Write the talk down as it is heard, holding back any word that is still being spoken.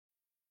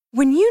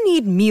When you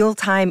need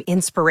mealtime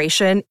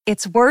inspiration,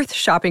 it's worth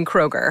shopping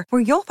Kroger,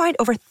 where you'll find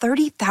over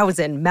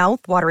 30,000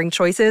 mouth-watering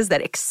choices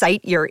that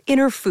excite your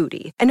inner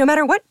foodie. And no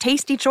matter what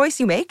tasty choice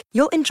you make,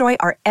 you'll enjoy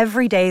our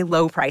everyday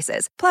low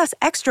prices, plus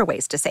extra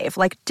ways to save,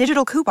 like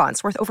digital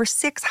coupons worth over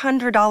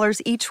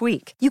 $600 each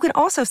week. You can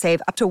also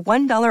save up to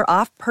 $1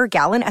 off per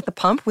gallon at the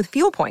pump with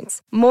fuel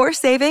points. More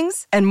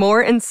savings and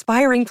more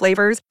inspiring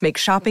flavors make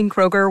shopping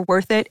Kroger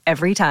worth it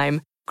every time.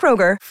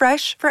 Kroger,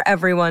 fresh for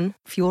everyone.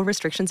 Fuel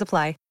restrictions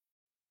apply.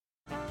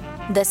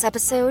 This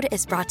episode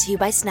is brought to you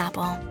by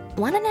Snapple.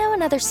 Want to know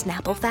another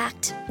Snapple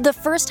fact? The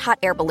first hot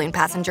air balloon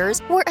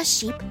passengers were a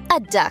sheep, a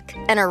duck,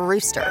 and a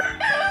rooster.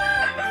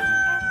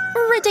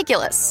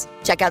 Ridiculous.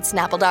 Check out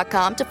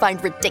Snapple.com to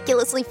find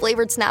ridiculously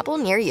flavored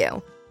Snapple near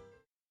you.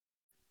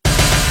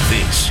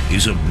 This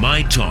is a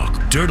My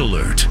Talk Dirt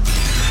Alert.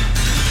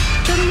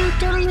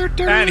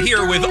 And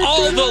here with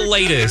all the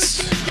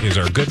latest is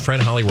our good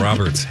friend Holly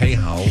Roberts. Hey,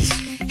 Holls.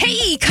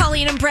 Hey,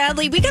 Colleen and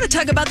Bradley, we got to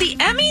talk about the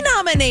Emmy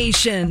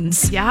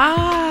nominations.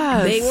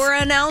 Yes. They were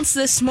announced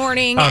this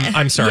morning.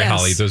 I'm sorry, Yes.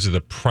 Holly. Those are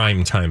the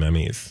primetime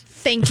Emmys.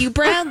 Thank you,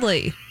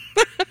 Bradley,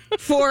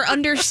 for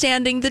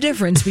understanding the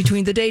difference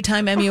between the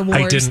Daytime Emmy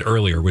Awards. I didn't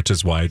earlier, which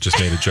is why I just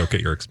made a joke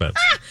at your expense.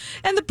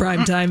 And the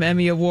Primetime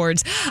Emmy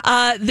Awards.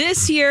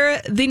 This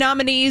year, the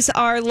nominees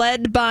are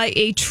led by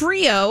a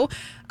trio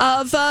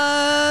of,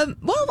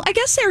 I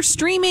guess they're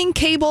streaming,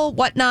 cable,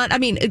 whatnot. I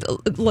mean,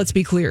 let's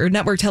be clear,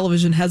 network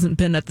television hasn't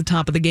been at the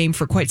top of the game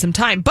for quite some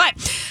time. But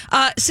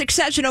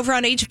Succession over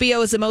on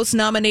HBO is the most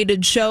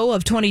nominated show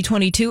of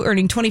 2022,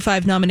 earning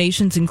 25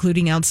 nominations,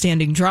 including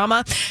Outstanding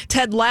Drama.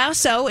 Ted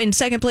Lasso in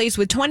second place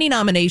with 20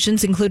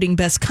 nominations, including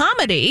Best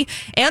Comedy.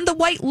 And The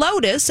White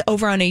Lotus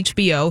over on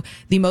HBO,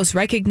 the most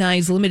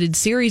recognized limited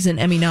series in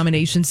Emmy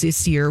nominations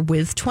this year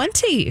with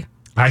 20.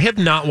 I have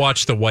not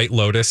watched The White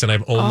Lotus, and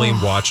I've only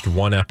watched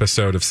one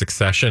episode of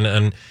Succession,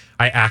 and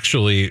I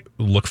actually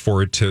look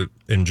forward to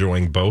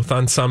enjoying both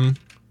on some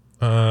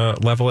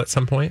level at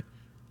some point.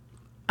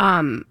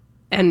 And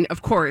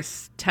of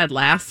course, Ted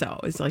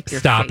Lasso is like your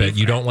Stop favorite. it.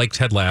 You don't like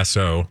Ted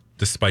Lasso,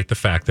 despite the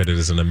fact that it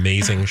is an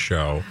amazing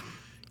show.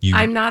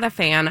 I'm not a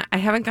fan. I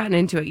haven't gotten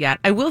into it yet.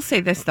 I will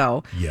say this,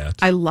 though. Yet.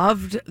 I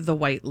loved The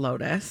White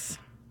Lotus.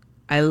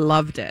 I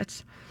loved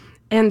it.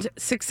 And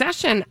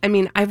Succession, I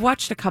mean, I've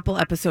watched a couple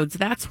episodes.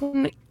 That's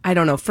one, I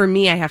don't know. For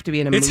me, I have to be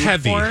in a mood It's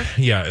heavy. for.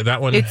 Yeah,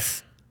 that one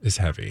is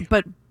heavy.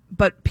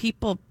 But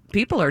people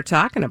are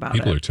talking about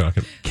People it. are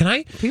talking.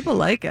 People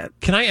like it.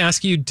 Can I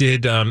ask you,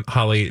 did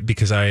Holly,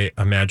 because I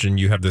imagine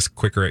you have this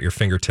quicker at your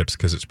fingertips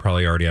because it's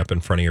probably already up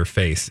in front of your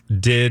face.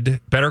 Did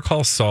Better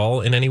Call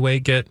Saul in any way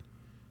get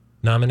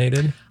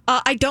nominated?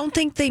 I don't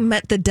think they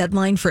met the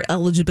deadline for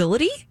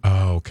eligibility.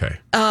 Oh, okay.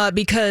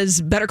 Because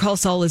Better Call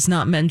Saul is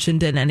not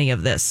mentioned in any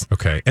of this.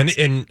 Okay.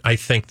 And I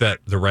think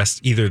that the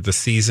rest, either the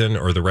season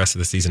or the rest of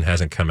the season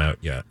hasn't come out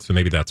yet. So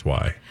maybe that's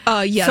why.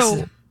 Yes.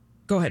 So,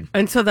 go ahead.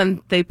 And so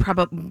then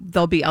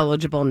they'll be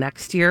eligible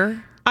next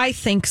year. I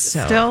think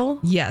so. Still?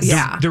 Yes.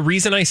 Yeah. The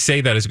reason I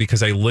say that is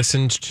because I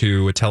listened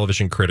to a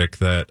television critic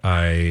that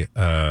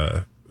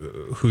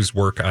whose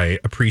work I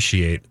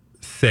appreciate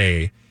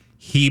say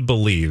he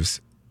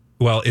believes,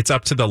 well, it's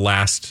up to the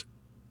last,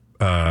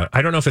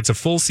 I don't know if it's a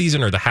full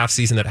season or the half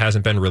season that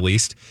hasn't been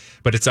released,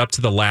 but it's up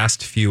to the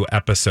last few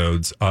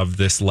episodes of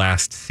this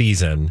last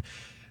season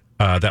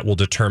that will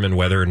determine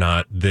whether or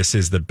not this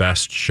is the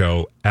best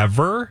show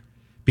ever.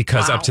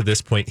 Because up to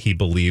this point, he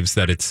believes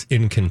that it's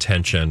in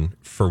contention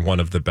for one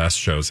of the best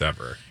shows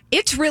ever.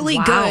 It's really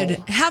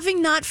good.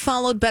 Having not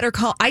followed Better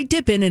Call, I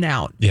dip in and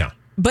out. Yeah.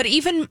 But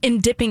even in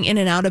dipping in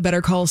and out of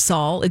Better Call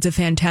Saul, it's a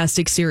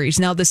fantastic series.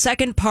 Now, the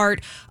second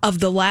part of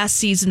the last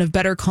season of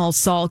Better Call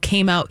Saul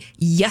came out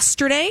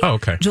yesterday,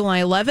 July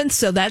 11th.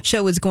 So that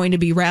show is going to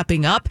be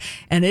wrapping up,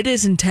 and it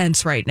is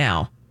intense right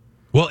now.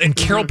 Well, and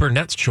Carol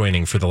Burnett's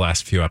joining for the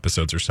last few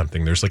episodes or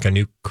something. There's like a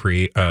new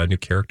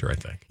character, I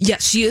think.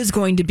 Yes, she is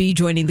going to be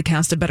joining the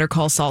cast of Better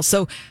Call Saul.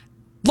 So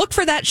look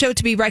for that show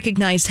to be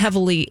recognized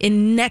heavily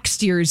in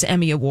next year's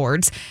Emmy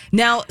Awards.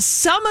 Now,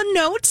 some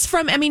notes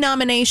from Emmy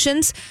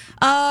nominations.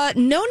 No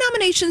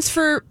nominations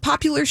for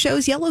popular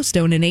shows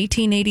Yellowstone in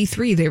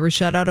 1883. They were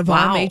shut out of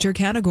all major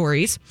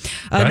categories.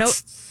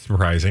 That's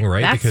surprising,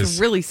 right? That's because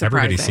really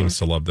surprising. Everybody seems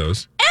to love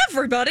those.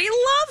 Everybody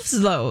loves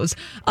those.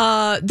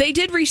 They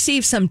did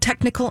receive some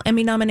technical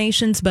Emmy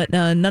nominations, but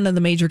none of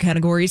the major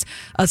categories.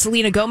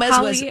 Selena Gomez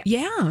was...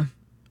 Yeah.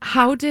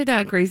 How did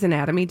Grey's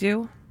Anatomy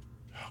do?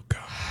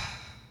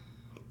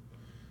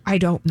 I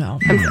don't know.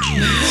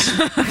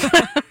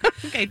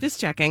 Okay, just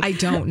checking. I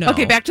don't know.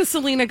 Okay, back to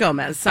Selena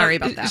Gomez. Sorry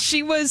about that.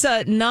 She was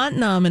not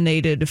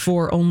nominated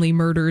for Only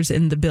Murders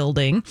in the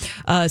Building.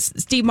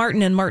 Steve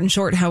Martin and Martin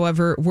Short,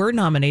 however, were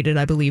nominated,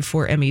 I believe,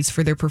 for Emmys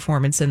for their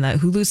performance in that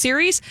Hulu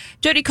series.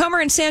 Jodie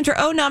Comer and Sandra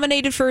Oh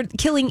nominated for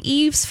Killing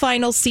Eve's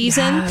final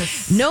season.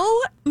 Yes.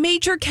 No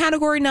major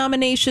category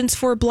nominations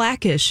for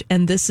Blackish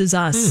and This Is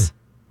Us.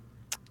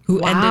 Who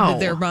ended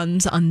their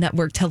runs on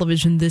network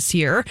television this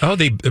year. Oh,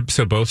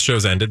 so both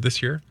shows ended this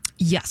year?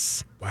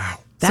 Yes. Wow.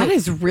 That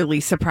is really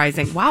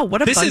surprising. Wow,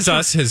 what a This bunch Is of-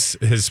 Us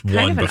has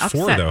won of an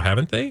before, upset. though,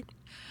 haven't they?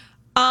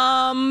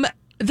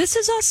 This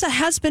Is Us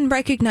has been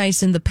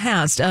recognized in the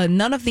past.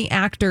 None of the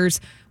actors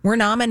were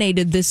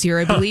nominated this year.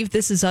 I believe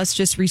This Is Us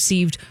just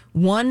received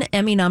one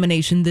Emmy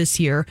nomination this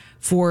year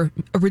for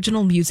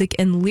original music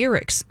and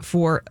lyrics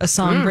for a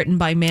song written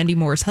by Mandy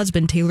Moore's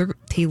husband,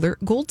 Taylor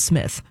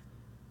Goldsmith.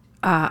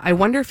 I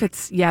wonder if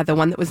it's the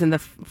one that was in the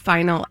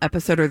final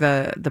episode or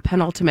the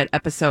penultimate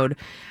episode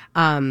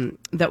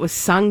that was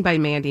sung by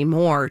Mandy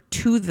Moore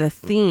to the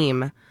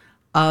theme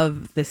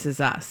of This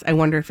Is Us. I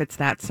wonder if it's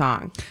that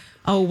song.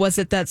 Oh, was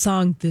it that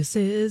song? This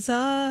is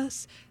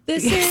us.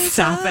 This is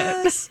Stop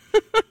it. us.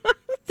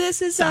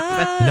 This is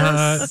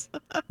us.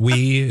 Not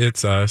we,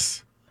 it's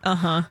us.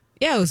 Yeah,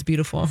 it was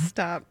beautiful.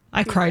 Stop.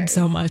 I cried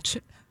so much.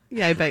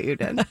 Yeah, I bet you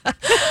did.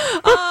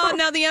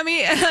 Now the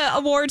Emmy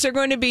Awards are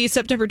going to be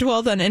September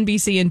 12th on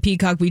NBC and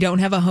Peacock. We don't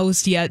have a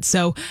host yet,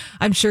 so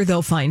I'm sure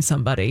they'll find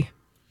somebody.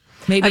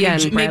 Maybe Again,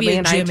 maybe Bradley a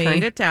and I Jimmy.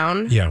 turned it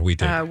down. Yeah, we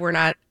did. We're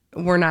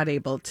not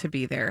able to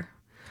be there.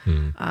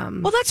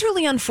 Well, that's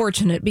really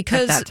unfortunate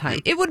because At that time.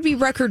 it would be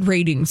record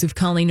ratings if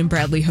Colleen and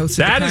Bradley hosted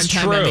That the is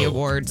Primetime Emmy true.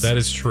 Awards. That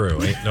is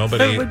true. Ain't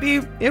nobody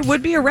It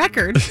would be a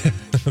record.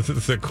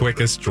 the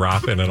quickest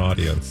drop in an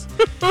audience.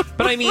 But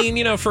I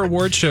mean, for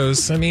award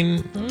shows,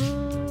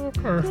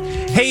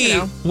 Hey,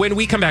 when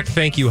we come back,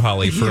 thank you,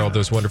 Holly, for all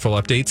those wonderful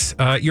updates.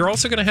 You're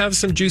also going to have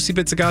some juicy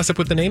bits of gossip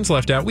with the names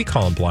left out. We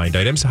call them blind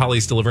items.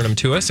 Holly's delivering them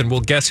to us, and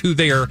we'll guess who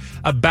they are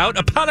about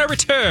upon our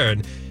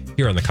return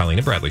here on the Colleen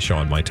and Bradley Show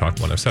on My Talk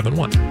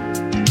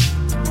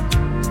 107.1.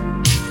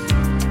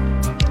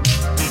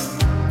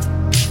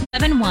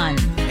 7-1.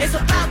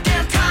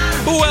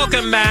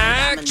 Welcome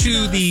back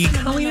to the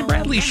Colleen and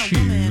Bradley Show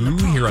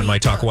here on My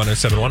Talk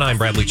 107.1. I'm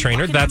Bradley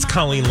Traynor. That's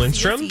Colleen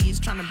Lindstrom.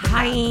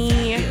 Hi.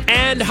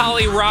 And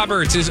Holly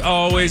Roberts is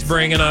always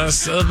bringing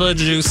us the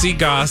juicy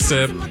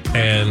gossip.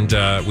 And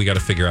we got to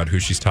figure out who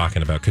she's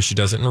talking about because she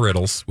does it in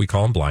riddles. We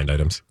call them blind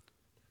items.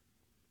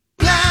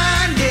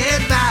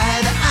 Blinded by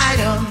the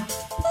item.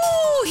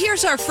 Oh,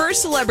 here's our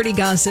first celebrity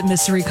gossip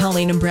mystery,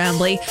 Colleen and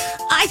Bradley.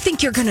 I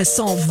think you're going to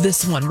solve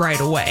this one right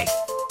away.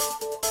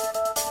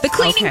 The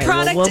cleaning Okay,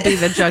 product. well, we'll be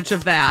the judge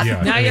of that.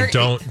 Yeah, Now I mean,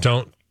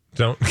 you're-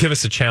 don't give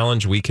us a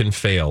challenge we can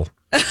fail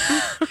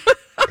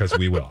because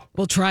we will.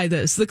 We'll try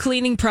this. The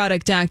cleaning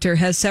product actor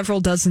has several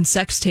dozen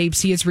sex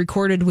tapes he has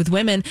recorded with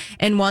women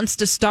and wants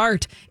to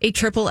start a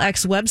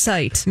XXX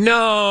website.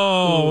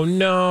 No.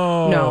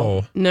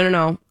 No.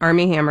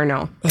 Army Hammer,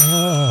 no.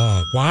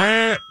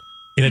 What?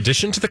 In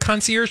addition to the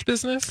concierge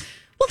business?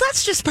 Well,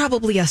 that's just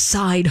probably a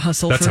side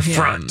hustle That's for a him.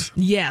 front.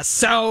 Yes.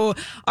 So,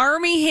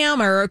 Army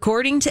Hammer,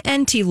 according to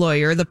NT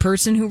Lawyer, the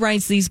person who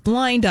writes these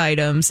blind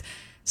items,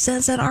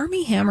 says that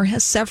Army Hammer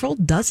has several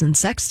dozen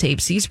sex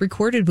tapes he's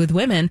recorded with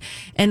women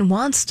and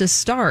wants to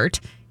start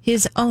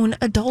his own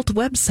adult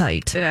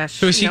website.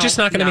 So is he just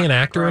not going to be an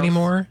actor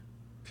anymore?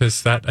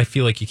 Because I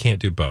feel like you can't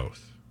do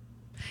both.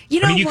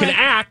 You know I mean, you what? can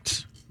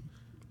act,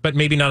 but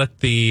maybe not at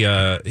the.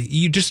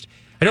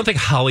 I don't think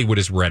Hollywood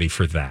is ready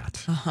for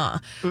that.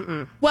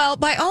 Well,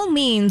 by all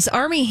means,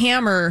 Army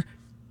Hammer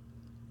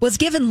was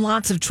given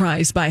lots of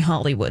tries by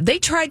Hollywood. They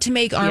tried to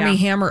make Army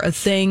Hammer a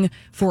thing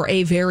for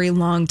a very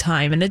long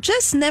time, and it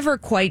just never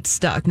quite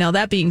stuck. Now,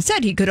 that being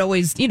said, he could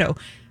always,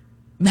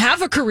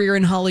 have a career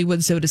in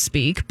Hollywood, so to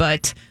speak,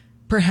 but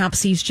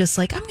perhaps he's just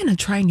like, I'm going to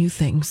try new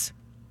things.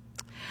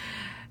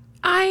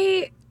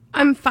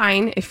 I'm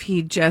fine if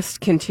he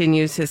just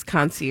continues his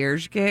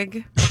concierge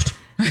gig.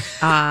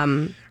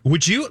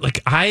 Would you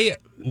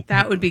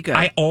That would be good.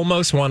 I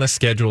almost want to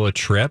schedule a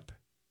trip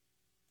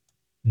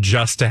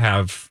just to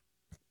have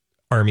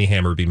Army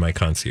Hammer be my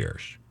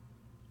concierge.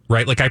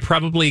 Right? Like I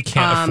probably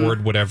can't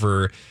afford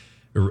whatever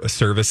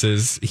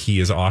services he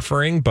is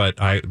offering, but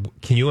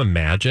can you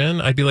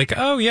imagine? I'd be like,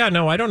 "Oh yeah,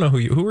 no, I don't know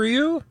who are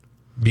you?"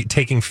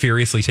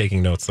 Furiously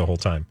taking notes the whole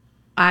time.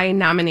 I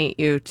nominate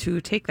you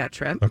to take that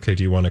trip. Okay,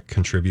 do you want to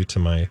contribute to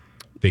my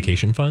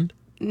vacation fund?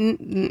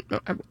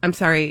 I'm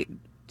sorry.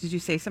 Did you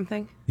say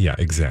something? Yeah,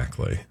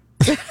 exactly.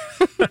 Blinded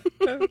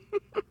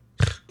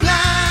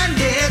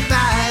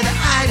by the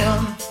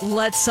item.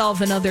 Let's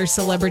solve another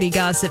celebrity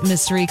gossip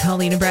mystery,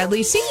 Colleen and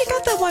Bradley. See, you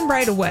got that one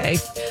right away.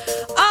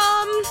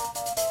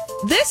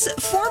 This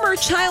former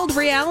child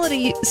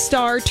reality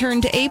star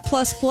turned A++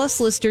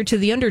 lister to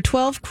the under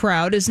 12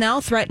 crowd is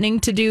now threatening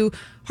to do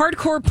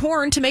hardcore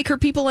porn to make her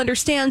people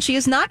understand she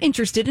is not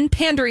interested in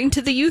pandering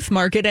to the youth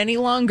market any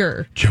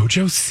longer.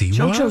 JoJo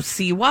Siwa? Jojo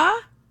Siwa?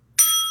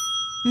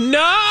 No!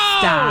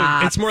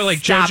 Stop. It's more like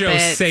Stop JoJo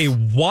it. say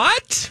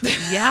what?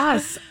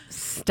 Yes.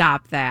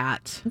 Stop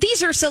that.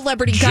 These are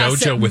celebrity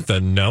gossip JoJo with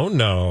the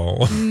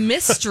no.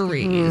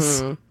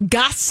 mysteries.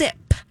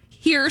 Gossip.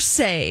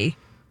 Hearsay.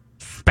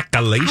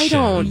 Speculation. I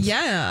don't.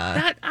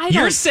 Yeah.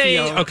 You're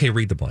saying, okay,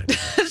 read the blind.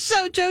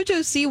 So JoJo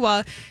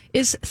Siwa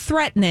is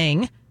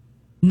threatening,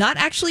 not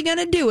actually going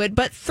to do it,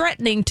 but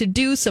threatening to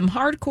do some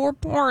hardcore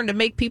porn to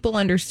make people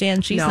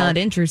understand she's No. not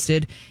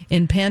interested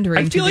in pandering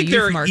I to feel the like youth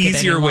there are market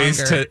easier any ways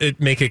longer. to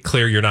make it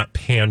clear you're not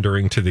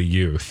pandering to the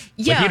youth.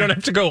 Like, Yeah. you don't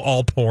have to go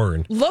all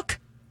porn. Look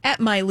at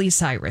Miley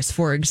Cyrus,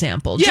 for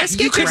example. Yeah, Just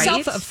you get could-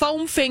 yourself Right? a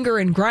foam finger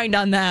and grind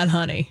on that,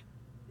 honey.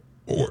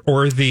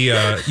 Or the,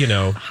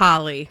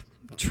 Holly,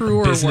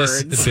 truer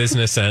words.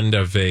 business end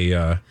of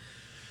a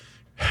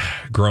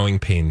Growing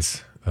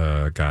Pains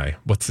guy.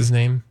 What's his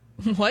name?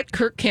 What,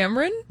 Kirk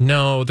Cameron?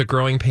 No, the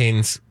Growing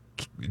Pains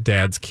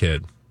dad's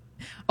kid.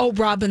 Oh,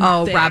 Robin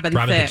Oh, Thicke. Robin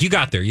Robin Thicke.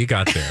 Thicke. You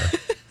got there.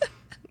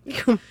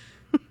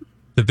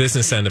 The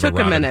business end of Took a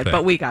Robin a minute, Thicke.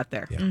 but we got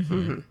there. I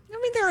mean,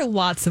 there are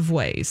lots of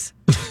ways.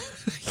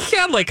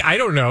 Yeah, like, I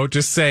don't know.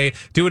 Just say,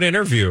 do an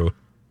interview.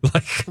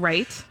 Like,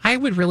 Right? I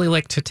would really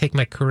like to take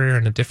my career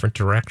in a different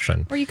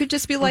direction. Or you could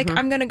just be like,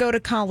 I'm going to go to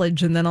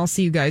college and then I'll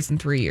see you guys in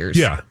 3 years.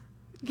 Yeah.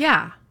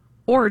 Yeah.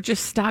 Or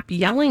just stop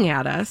yelling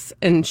at us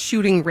and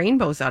shooting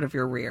rainbows out of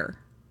your rear.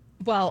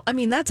 Well, I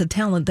mean, that's a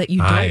talent that you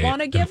don't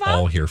want to give I'm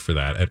all up. here for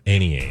that at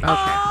any age.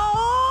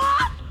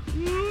 Oh,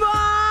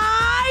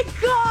 my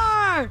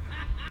God.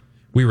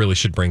 We really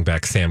should bring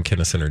back Sam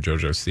Kinison or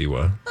JoJo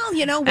Siwa. Well,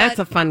 you know what? That's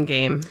a fun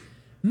game.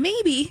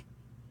 Maybe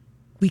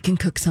we can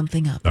cook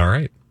something up. All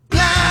right.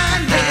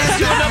 Let's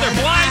do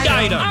another blind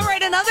item. All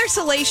right, another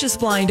salacious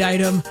blind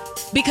item,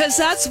 because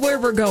that's where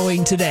we're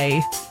going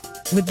today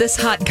with this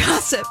hot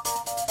gossip.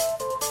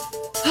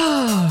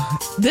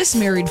 This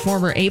married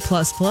former A++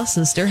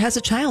 sister has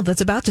a child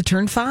that's about to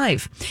turn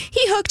 5. He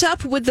hooked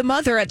up with the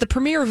mother at the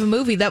premiere of a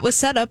movie that was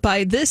set up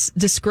by this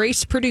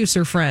disgraced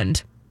producer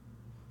friend.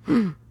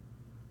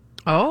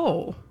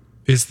 Oh.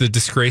 Is the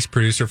disgraced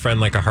producer friend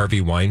like a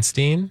Harvey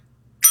Weinstein?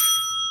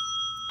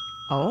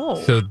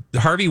 Oh. So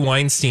Harvey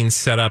Weinstein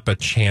set up a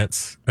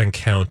chance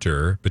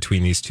encounter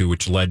between these two,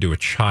 which led to a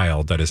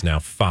child that is now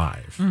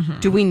 5.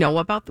 Do we know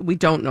about we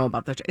don't know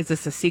about is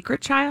this a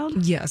secret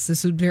child? Yes,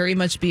 this would very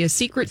much be a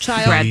secret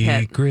child. Brad Pitt.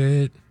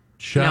 Secret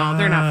child. No,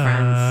 they're not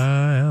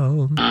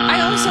friends.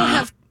 I also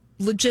have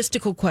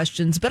logistical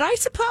questions, but I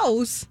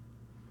suppose.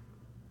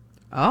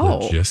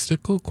 Oh.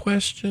 Logistical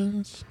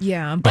questions?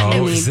 Yeah, but Oh,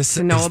 I is need this-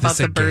 to know is about this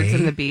a the birds gay?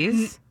 and the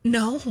bees.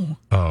 no.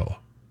 Oh.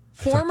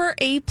 Former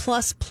A++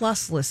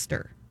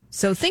 lister.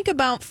 So think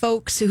about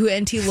folks who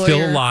NT Lawyer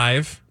Still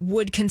alive.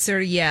 would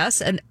consider, yes,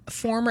 and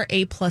former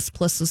A++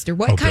 lister.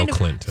 What Oh, kind Bill of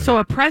Clinton. So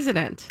a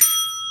president.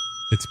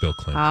 It's Bill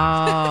Clinton.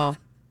 Oh.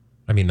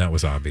 I mean, that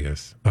was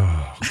obvious.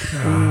 Oh,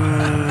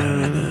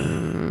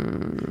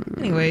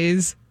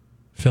 Anyways,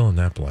 fill in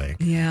that blank.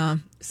 yeah.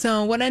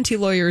 So what NT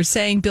Lawyer is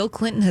saying, Bill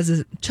Clinton has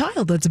a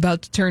child that's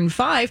about to turn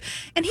 5,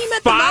 and he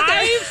met the mother.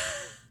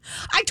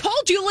 I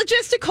told you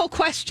logistical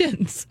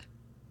questions.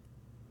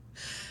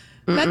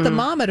 Met the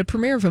mom at a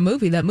premiere of a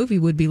movie. That movie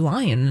would be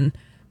Lion.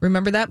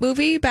 Remember that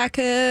movie back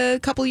a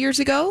couple years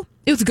ago?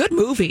 It was a good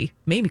movie.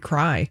 Made me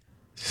cry.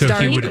 So he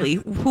Starring would. Really?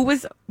 Who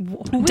was in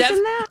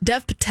that?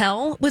 Dev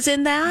Patel was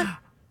in that.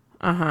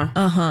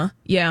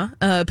 Yeah.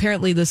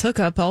 Apparently, this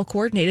hookup all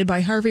coordinated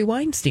by Harvey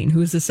Weinstein,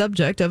 who is the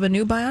subject of a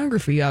new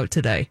biography out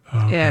today.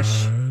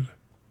 Ish. I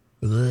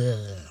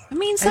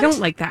mean, I don't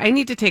like that. I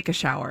need to take a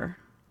shower.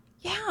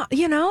 Yeah,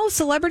 you know,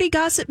 celebrity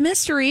gossip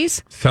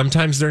mysteries.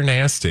 Sometimes they're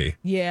nasty.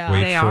 Yeah,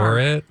 Wait they for are.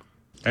 it.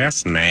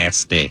 That's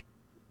nasty.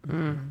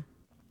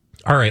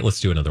 All right, let's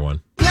do another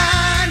one.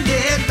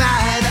 Blinded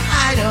by the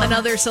item.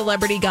 Another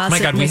celebrity Oh gossip my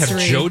God, we have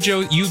mystery.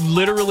 JoJo. You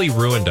literally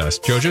ruined us.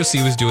 JoJo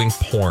C was doing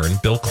porn.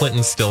 Bill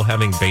Clinton's still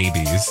having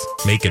babies,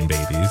 making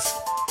babies.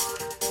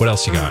 What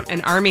else you got?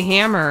 And Army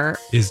Hammer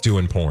Is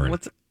doing porn.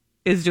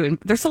 is doing.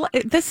 This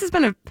has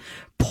been a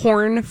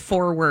porn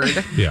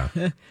forward Yeah.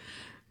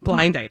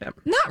 blind item.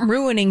 Not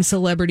ruining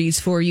celebrities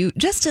for you,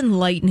 just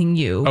enlightening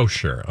you Oh,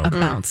 sure. Okay.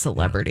 about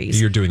celebrities.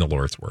 You're doing the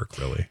Lord's work,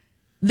 really.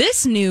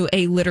 This new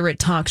illiterate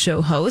talk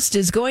show host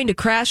is going to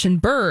crash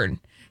and burn.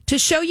 To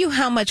show you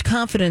how much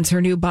confidence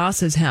her new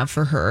bosses have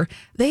for her,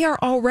 they are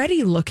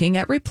already looking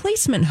at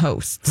replacement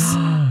hosts.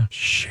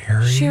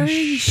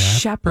 Sherry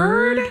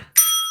Shepherd.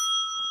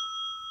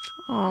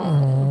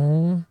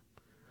 Oh,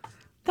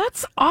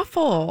 that's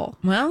awful.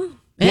 Well,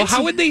 Well,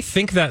 how would they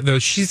think that, though?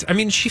 She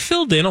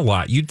filled in a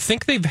lot. You'd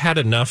think they've had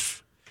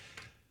enough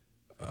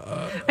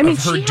I mean,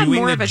 of her she had doing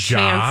more the of a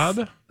job.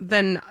 chance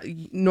than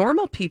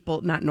normal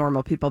people, not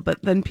normal people,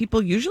 but than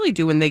people usually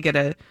do when they get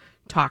a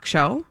talk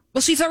show.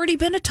 Well, she's already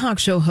been a talk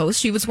show host.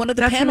 She was one of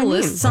the That's what I mean.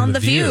 panelists on The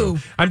View.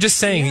 I'm just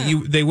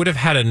saying, they would have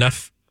had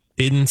enough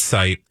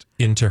insight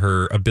into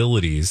her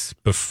abilities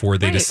before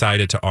they Right.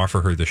 decided to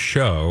offer her the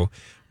show.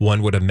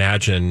 One would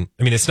imagine.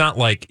 I mean, it's not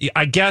like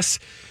I guess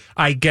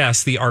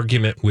the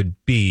argument would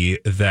be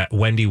that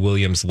Wendy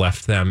Williams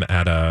left them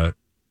at a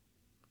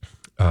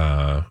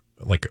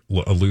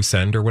loose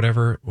end or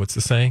whatever. What's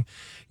the saying?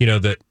 You know,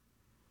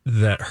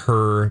 that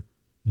her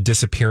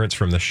disappearance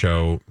from the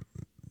show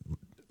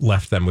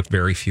left them with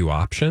very few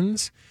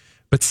options.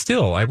 But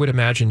still, I would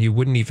imagine you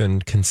wouldn't even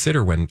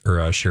consider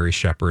Sherry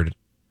Shepherd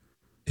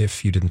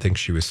if you didn't think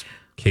she was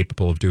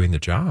capable of doing the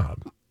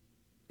job.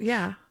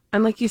 Yeah.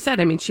 And like you said,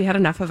 I mean, she had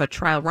enough of a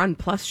trial run.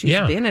 Plus, she's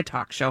Yeah. been a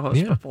talk show host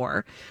Yeah.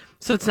 before.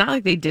 So it's not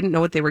like they didn't know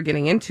what they were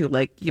getting into.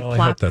 Like you Well, I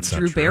hope plop that's not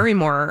Drew true.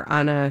 Barrymore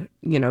on a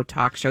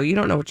talk show, you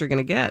don't know what you're going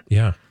to get.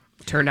 Yeah.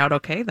 Turned out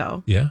okay,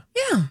 though. Yeah.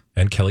 Yeah.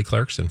 And Kelly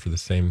Clarkson for the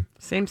same.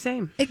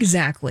 Same.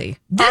 Exactly.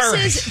 This All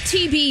right. is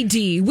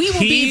TBD. We will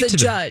P be the to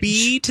judge.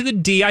 B to the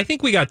D. I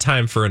think we got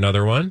time for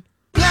another one.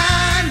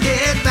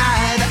 Blinded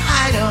by the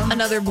item.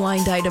 Another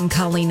blind item,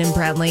 Colleen and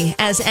Bradley.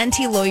 As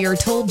NT Lawyer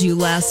told you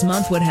last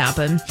month would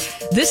happen,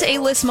 this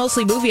A-list,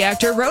 mostly movie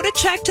actor, wrote a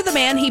check to the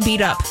man he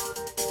beat up.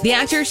 The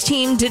actor's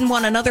team didn't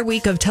want another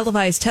week of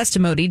televised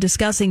testimony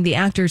discussing the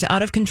actor's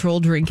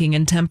out-of-control drinking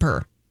and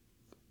temper.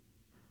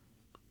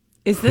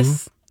 Is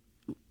this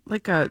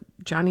like a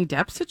Johnny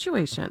Depp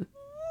situation?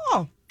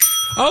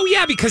 Oh,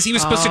 yeah, because he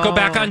was supposed to go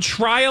back on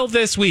trial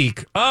this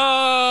week.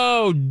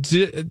 Oh,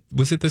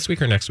 was it this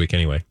week or next week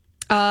anyway?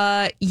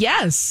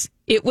 Yes,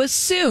 it was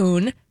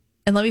soon.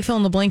 And let me fill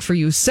in the blank for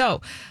you.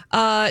 So,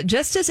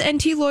 just as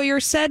NT Lawyer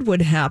said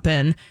would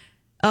happen,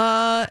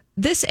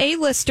 this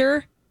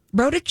A-lister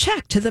wrote a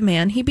check to the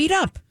man he beat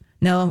up.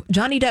 Now,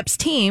 Johnny Depp's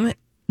team,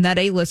 that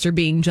A-lister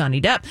being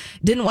Johnny Depp,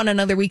 didn't want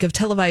another week of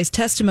televised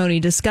testimony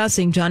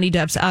discussing Johnny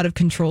Depp's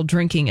out-of-control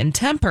drinking and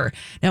temper.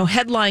 Now,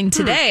 headline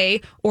today,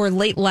 or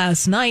late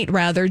last night,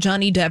 rather,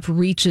 Johnny Depp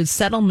reaches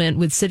settlement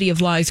with City of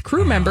Lies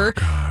crew member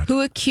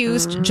who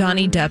accused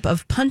Johnny Depp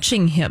of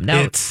punching him.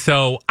 Now, It's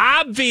so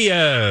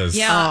obvious.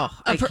 yeah, Oh,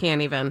 I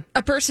can't even.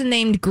 a person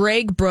named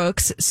Greg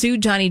Brooks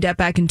sued Johnny Depp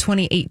back in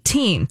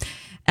 2018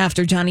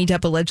 after Johnny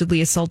Depp allegedly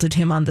assaulted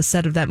him on the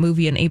set of that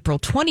movie in April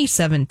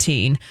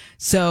 2017.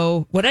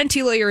 So what NT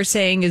Lawyer is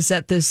saying is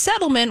that the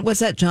settlement was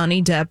that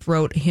Johnny Depp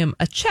wrote him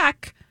a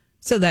check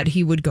so that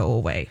he would go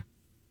away.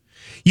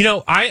 You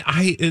know,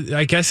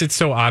 I guess it's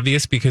so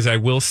obvious because I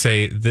will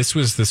say this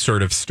was the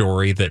sort of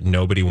story that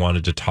nobody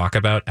wanted to talk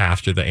about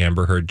after the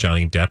Amber Heard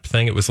Johnny Depp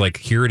thing. It was like,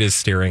 here it is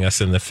staring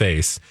us in the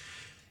face.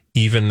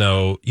 Even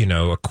though, you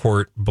know, a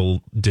court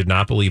did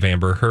not believe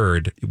Amber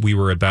Heard, we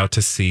were about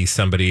to see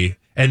somebody.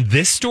 And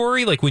this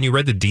story, like when you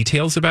read the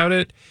details about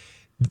it,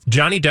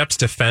 Johnny Depp's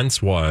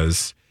defense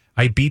was,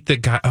 I beat the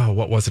guy. Oh,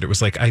 what was it? It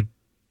was like, I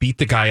beat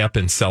the guy up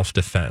in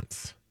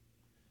self-defense.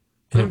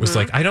 And it was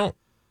like, I don't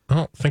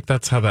think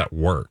that's how that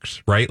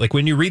works, right? Like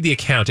when you read the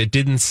account, it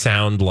didn't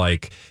sound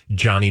like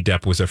Johnny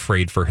Depp was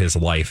afraid for his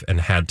life and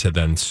had to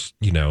then,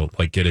 you know,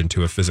 like get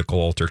into a physical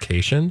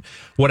altercation.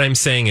 What I'm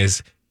saying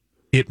is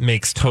it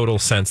makes total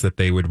sense that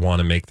they would want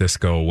to make this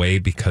go away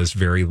because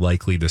very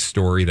likely the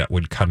story that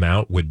would come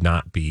out would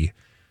not be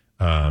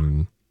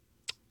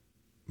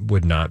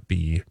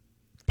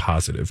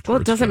positive. Well,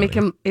 it doesn't Johnny. make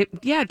him.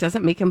 It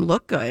doesn't make him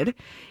look good.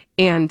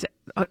 And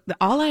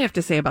all I have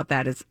to say about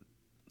that is,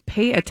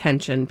 pay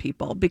attention,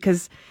 people,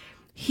 because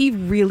he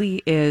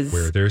really is.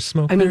 Where there's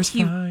smoke, there's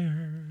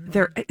fire.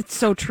 It's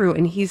so true,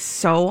 and he's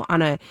so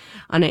on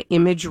an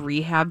image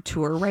rehab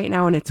tour right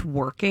now, and it's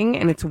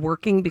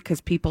working because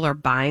people are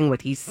buying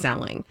what he's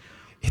selling,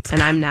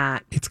 I'm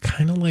not. It's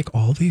kind of like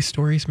all these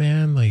stories,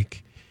 man.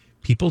 Like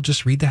people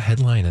just read the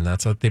headline and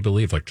that's what they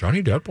believe. Like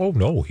Johnny Depp, oh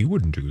no, he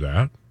wouldn't do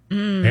that.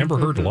 Amber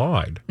Heard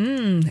lied.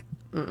 Oh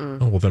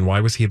well, then why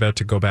was he about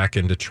to go back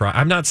into trial?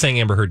 I'm not saying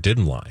Amber Heard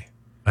didn't lie.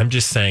 I'm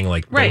just saying,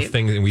 like, both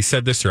things, and we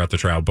said this throughout the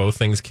trial, both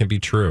things can be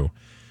true.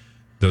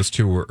 Those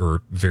two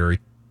are very,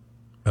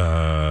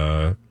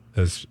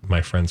 as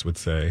my friends would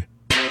say,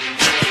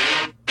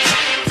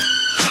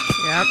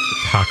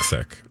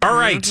 toxic. All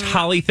right,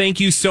 Holly,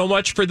 thank you so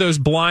much for those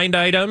blind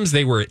items.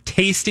 They were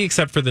tasty,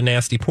 except for the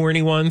nasty,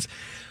 porny ones.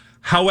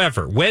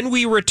 However, when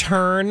we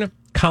return,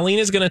 Colleen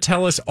is going to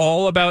tell us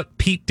all about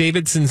Pete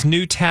Davidson's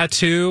new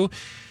tattoo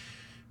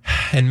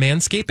and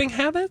manscaping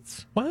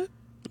habits. What?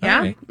 Yeah.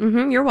 All right.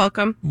 You're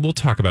welcome. We'll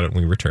talk about it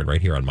when we return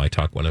right here on My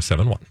Talk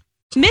 107.1.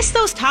 Miss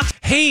those talks.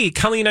 Hey,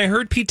 Colleen, I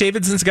heard Pete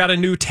Davidson's got a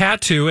new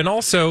tattoo, and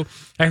also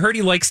I heard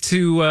he likes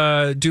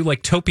to do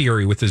like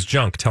topiary with his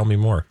junk. Tell me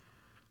more.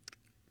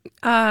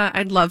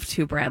 I'd love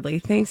to, Bradley.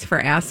 Thanks for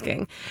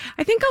asking.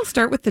 I think I'll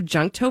start with the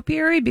junk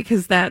topiary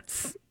because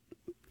that's,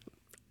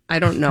 I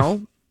don't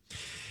know,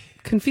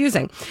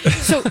 confusing.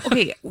 So,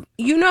 okay,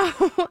 you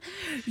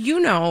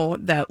know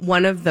that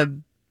one of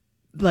the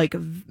like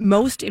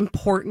most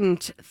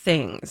important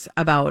things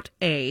about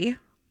A,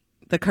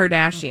 the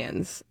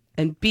Kardashians,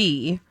 and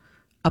B,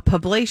 a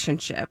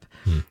publicationship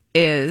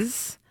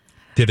is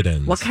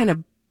Dividends. what kind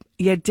of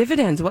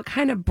dividends, what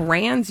kind of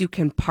brands you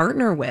can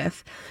partner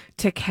with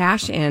to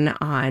cash in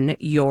on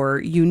your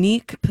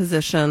unique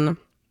position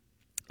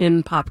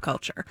in pop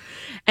culture.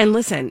 And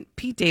listen,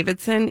 Pete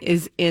Davidson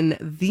is in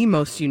the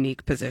most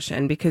unique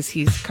position because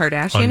he's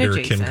Kardashian Under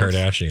adjacent. Kim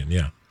Kardashian,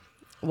 yeah.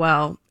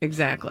 Well,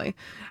 exactly.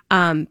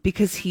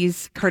 Because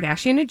he's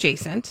Kardashian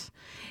adjacent,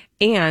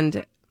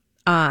 and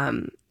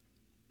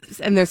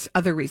there's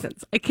other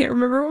reasons. I can't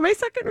remember what my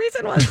second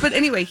reason was, but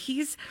anyway,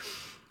 he's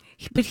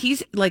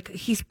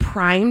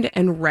primed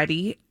and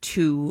ready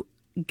to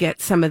get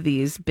some of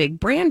these big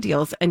brand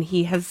deals, and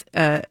he has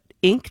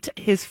inked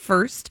his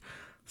first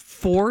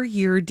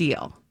 4-year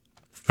deal.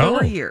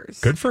 4 years.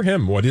 Good for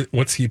him.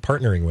 What's he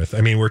partnering with? I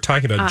mean, we're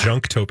talking about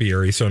junk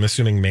topiary, so I'm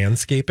assuming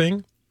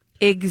manscaping.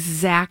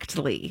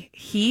 Exactly.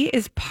 He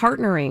is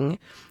partnering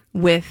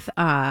with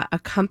a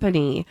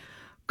company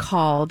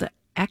called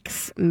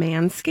X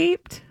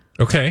Manscaped.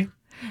 Okay.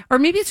 or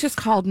maybe it's just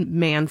called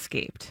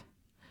Manscaped.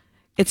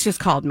 It's just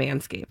called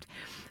Manscaped.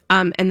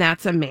 And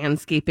that's a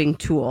manscaping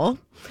tool.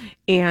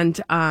 And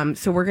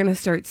so we're going to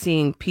start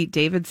seeing Pete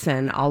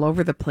Davidson all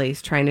over the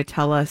place trying to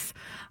tell us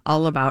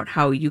all about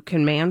how you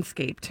can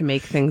manscape to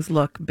make things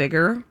look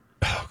bigger.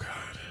 Oh,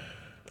 God.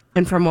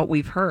 And from what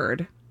we've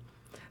heard,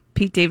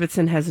 Pete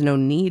Davidson has no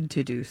need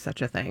to do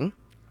such a thing.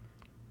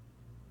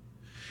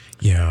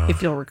 Yeah.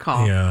 If you'll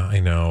recall. Yeah,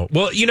 I know.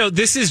 Well,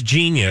 this is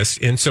genius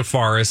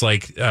insofar as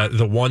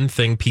the one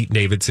thing Pete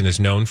Davidson is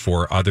known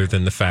for, other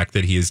than the fact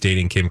that he is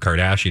dating Kim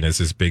Kardashian, is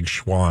his big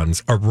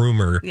schwans.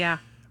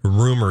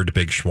 Rumored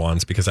big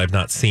schwans, because I've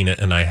not seen it,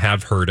 and I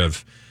have heard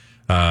of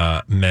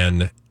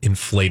men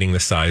inflating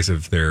the size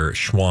of their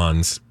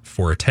schwans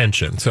for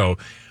attention. So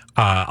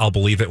I'll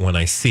believe it when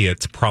I see it.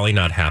 It's probably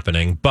not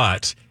happening,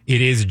 but it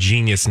is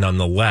genius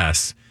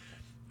nonetheless.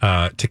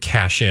 To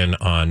cash in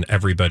on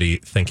everybody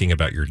thinking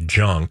about your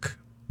junk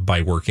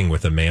by working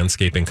with a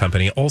manscaping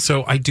company.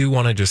 Also, I do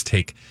want to just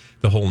take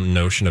the whole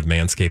notion of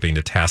manscaping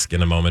to task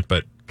in a moment,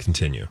 but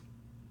continue.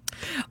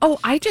 Oh,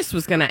 I just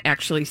was going to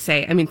actually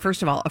say,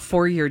 first of all, a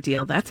 4-year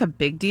deal, that's a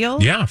big deal.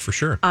 Yeah, for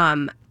sure.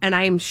 And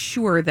I'm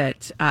sure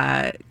that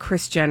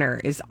Kris Jenner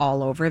is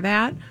all over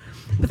that.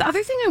 But the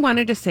other thing I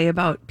wanted to say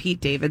about Pete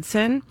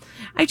Davidson,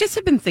 I just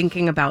have been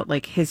thinking about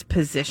his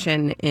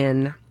position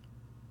in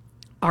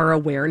our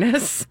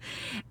awareness.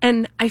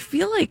 And I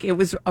feel like it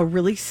was a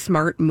really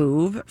smart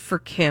move for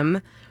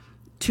Kim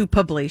to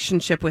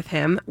publicationship with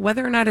him,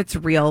 whether or not it's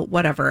real,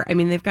 whatever.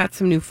 They've got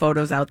some new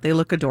photos out. They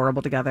look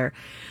adorable together.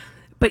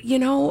 But,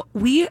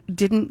 we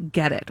didn't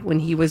get it when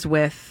he was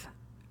with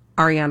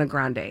Ariana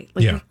Grande.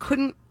 We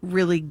couldn't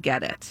really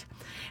get it.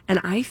 And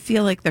I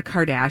feel like the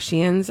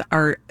Kardashians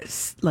are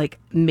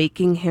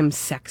making him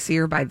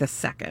sexier by the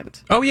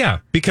second. Oh yeah,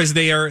 because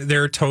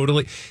they're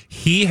totally.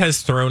 He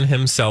has thrown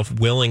himself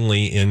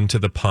willingly into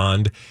the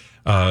pond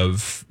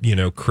of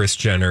Kris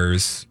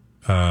Jenner's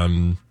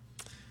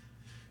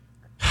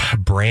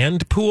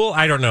brand pool.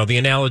 I don't know. The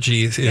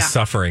analogy is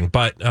suffering,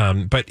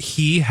 but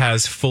he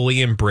has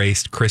fully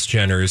embraced Kris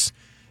Jenner's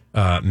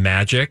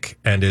magic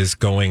and is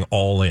going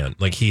all in.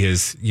 He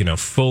is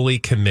fully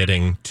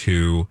committing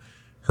to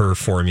her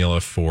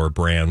formula for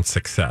brand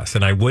success.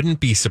 And I wouldn't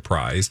be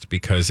surprised,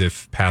 because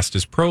if past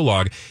is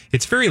prologue,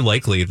 it's very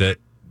likely that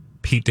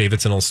Pete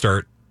Davidson will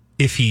start,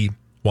 if he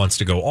wants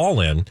to go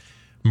all in,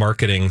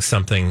 marketing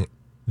something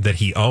that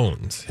he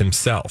owns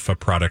himself, a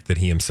product that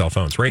he himself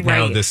owns. Right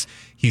now,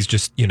 he's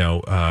just,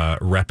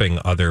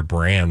 repping other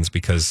brands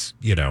because,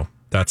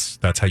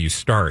 that's how you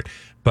start.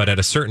 But at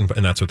a certain,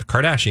 and that's what the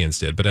Kardashians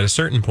did. But at a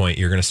certain point,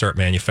 you're going to start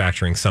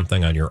manufacturing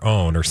something on your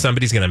own, or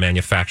somebody's going to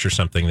manufacture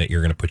something that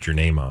you're going to put your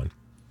name on.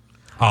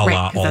 A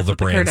la all the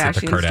brands that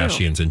the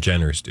Kardashians and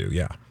Jenners do.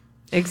 Yeah.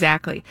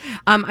 Exactly.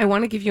 I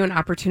want to give you an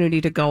opportunity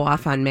to go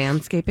off on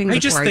manscaping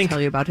before I tell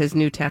you about his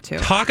new tattoo.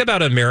 Talk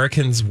about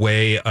Americans'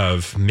 way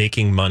of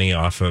making money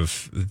off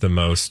of the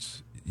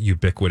most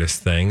ubiquitous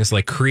things,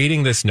 like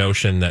creating this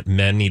notion that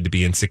men need to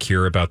be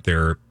insecure about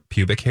their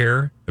pubic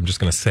hair. I'm just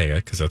going to say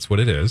it because that's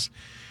what it is.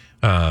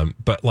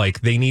 But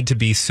they need to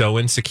be so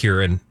insecure,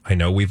 and I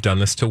know we've done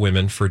this to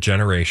women for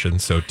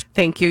generations. So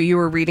thank you. You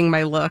were reading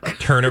my look.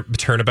 Turn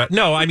about.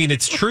 No,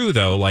 it's true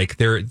though.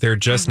 They're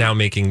just now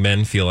making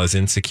men feel as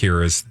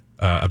insecure as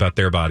about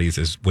their bodies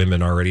as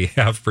women already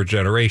have for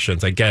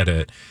generations. I get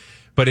it,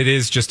 but it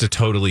is just a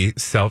totally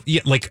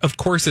of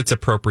course it's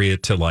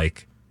appropriate to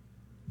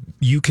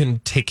you can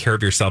take care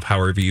of yourself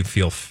however you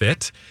feel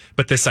fit,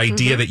 but this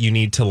idea that you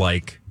need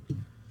to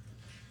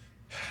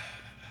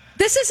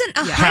this isn't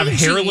a have hygiene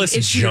hairless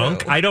issue.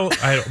 junk. I don't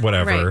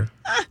whatever.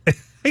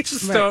 I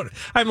just don't.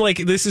 I'm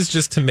this is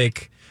just to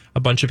make a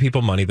bunch of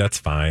people money. That's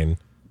fine.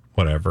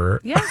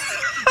 Whatever. Yeah.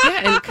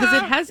 Yeah. And because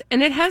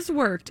it has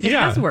worked. It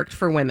has worked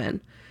for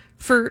women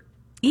for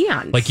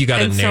eons. You got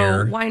to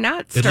nair. So why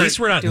not at least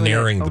we're not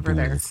nairing the over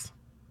there. bulls.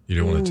 You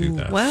don't want to do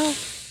that. Well,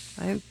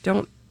 I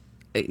don't.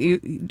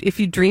 If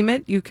you dream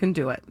it, you can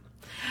do it.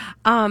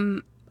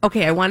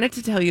 Okay, I wanted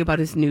to tell you about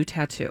his new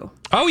tattoo.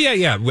 Oh,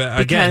 yeah. Well,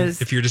 again,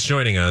 if you're just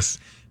joining us,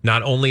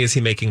 not only is he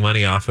making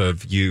money off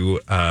of you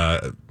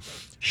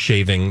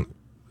shaving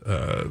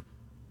a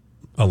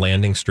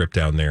landing strip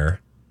down there,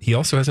 he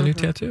also has a new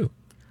tattoo.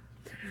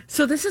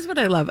 So this is what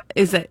I love,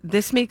 is that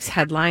this makes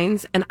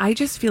headlines, and I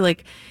just feel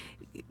like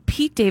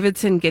Pete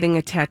Davidson getting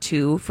a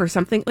tattoo for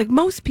something,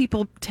 most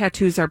people,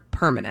 tattoos are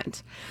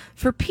permanent.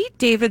 For Pete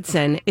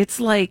Davidson, it's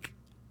like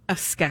a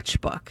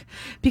sketchbook,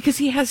 because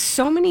he has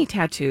so many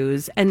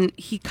tattoos and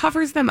he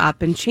covers them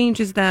up and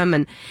changes them,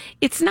 and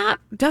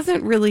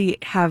doesn't really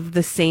have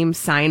the same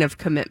sign of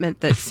commitment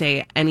that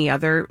say any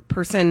other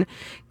person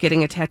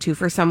getting a tattoo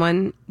for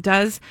someone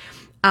does.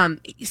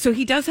 So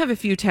he does have a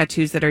few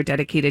tattoos that are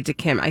dedicated to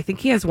Kim. I think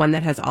he has one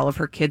that has all of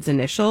her kids'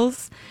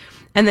 initials,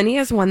 and then he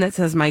has one that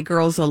says "My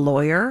girl's a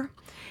lawyer,"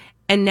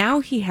 and now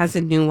he has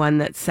a new one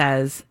that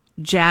says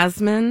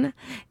Jasmine,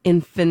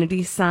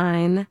 infinity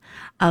sign,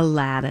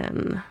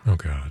 Aladdin. Oh,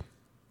 God.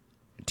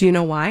 Do you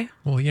know why?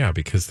 Well, yeah,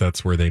 because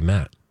that's where they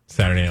met.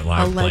 Saturday Night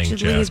Live playing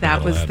Jasmine. Allegedly,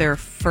 that was Aladdin. their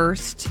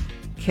first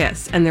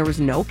kiss, and there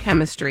was no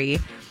chemistry.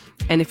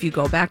 And if you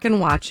go back and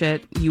watch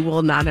it, you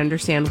will not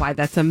understand why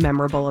that's a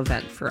memorable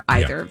event for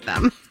either of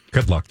them.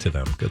 Good luck to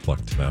them. Good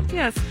luck to them.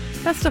 Yes.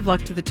 Best of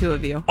luck to the two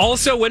of you.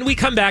 Also, when we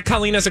come back,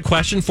 Colleen has a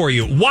question for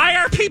you. Why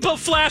are people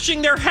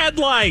flashing their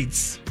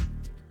headlights?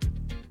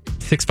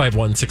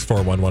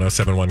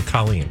 651-641-1071.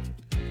 Colleen,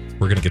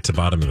 we're going to get to the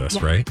bottom of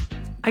this, right?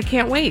 I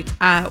can't wait.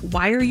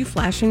 Why are you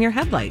flashing your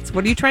headlights?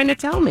 What are you trying to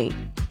tell me?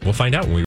 We'll find out when we